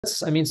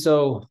I mean,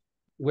 so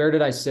where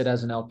did I sit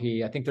as an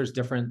LP? I think there's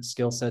different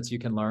skill sets you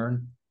can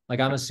learn. Like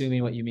I'm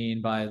assuming what you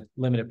mean by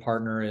limited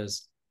partner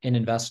is an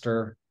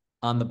investor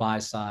on the buy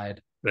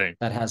side Right.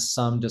 that has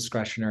some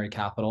discretionary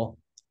capital,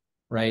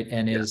 right? Yeah.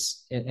 And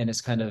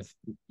is kind of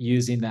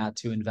using that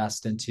to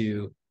invest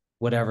into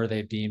whatever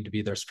they've deemed to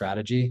be their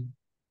strategy.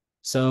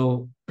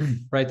 So,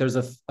 right, there's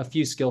a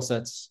few skill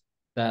sets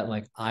that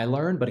like I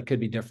learned, but it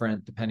could be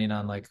different depending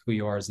on like who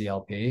you are as the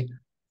LP.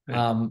 Right.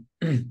 Um,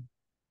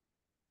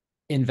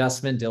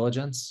 Investment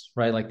diligence,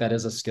 right? Like that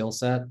is a skill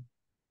set,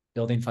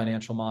 building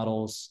financial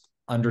models,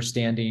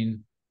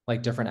 understanding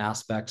like different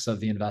aspects of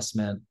the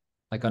investment,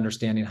 like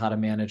understanding how to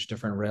manage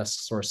different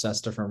risks or assess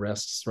different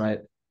risks, right?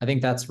 I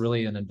think that's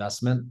really an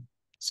investment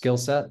skill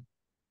set.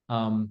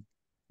 Um,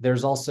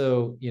 there's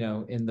also,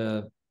 in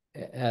the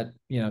at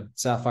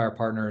Sapphire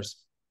Partners,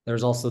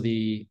 there's also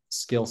the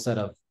skill set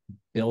of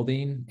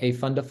building a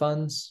fund of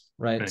funds,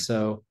 right? Right.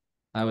 So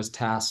I was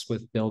tasked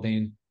with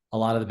building a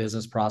lot of the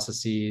business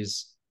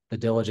processes, the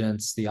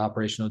diligence, the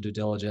operational due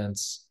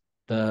diligence,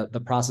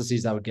 the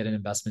processes that would get an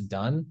investment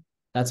done.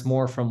 That's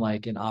more from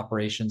like an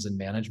operations and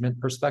management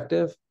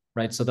perspective,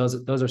 right? So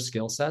those are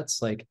skill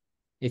sets. Like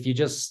if you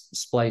just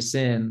splice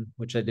in,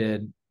 which I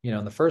did,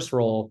 in the first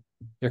role,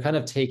 you're kind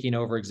of taking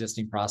over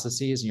existing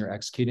processes and you're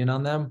executing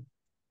on them.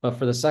 But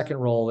for the second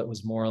role, it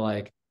was more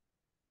like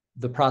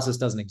the process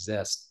doesn't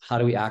exist. How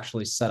do we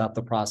actually set up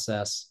the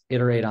process,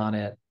 iterate on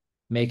it,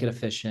 make it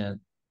efficient,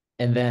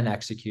 and then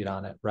execute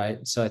on it,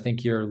 right? So I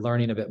think you're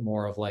learning a bit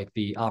more of like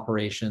the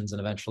operations and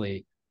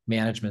eventually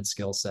management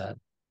skill set.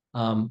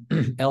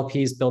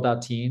 LPs build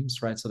out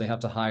teams, right? So they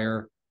have to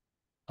hire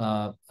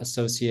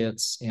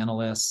associates,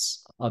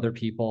 analysts, other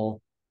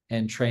people,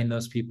 and train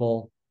those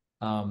people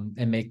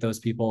and make those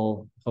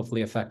people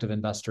hopefully effective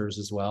investors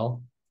as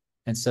well.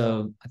 And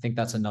so I think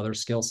that's another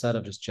skill set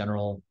of just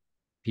general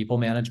people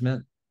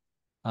management.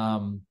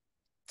 Um,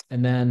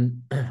 and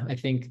then I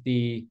think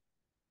the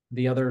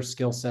other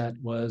skill set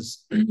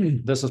was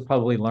this was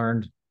probably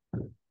learned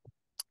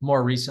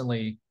more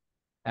recently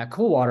at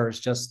Coolwater is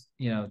just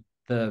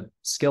the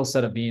skill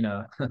set of being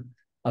a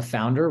a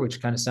founder,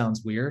 which kind of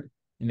sounds weird,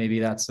 and maybe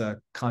that's a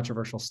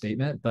controversial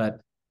statement, but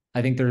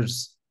I think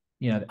there's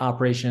the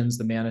operations,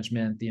 the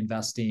management, the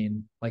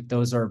investing, like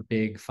those are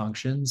big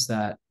functions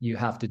that you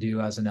have to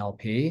do as an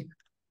LP.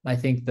 I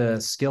think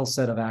the skill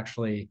set of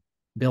actually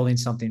building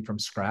something from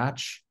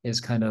scratch is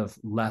kind of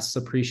less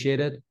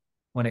appreciated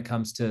when it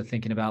comes to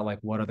thinking about like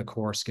what are the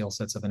core skill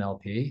sets of an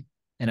LP.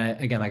 And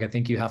again, like I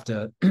think you have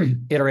to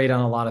iterate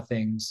on a lot of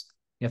things.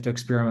 You have to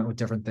experiment with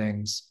different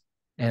things,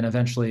 and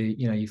eventually,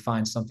 you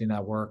find something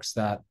that works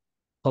that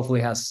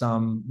hopefully has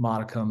some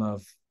modicum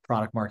of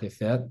product market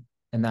fit.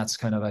 And that's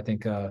kind of, I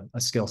think, a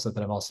skill set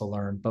that I've also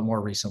learned, but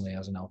more recently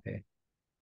as an LP.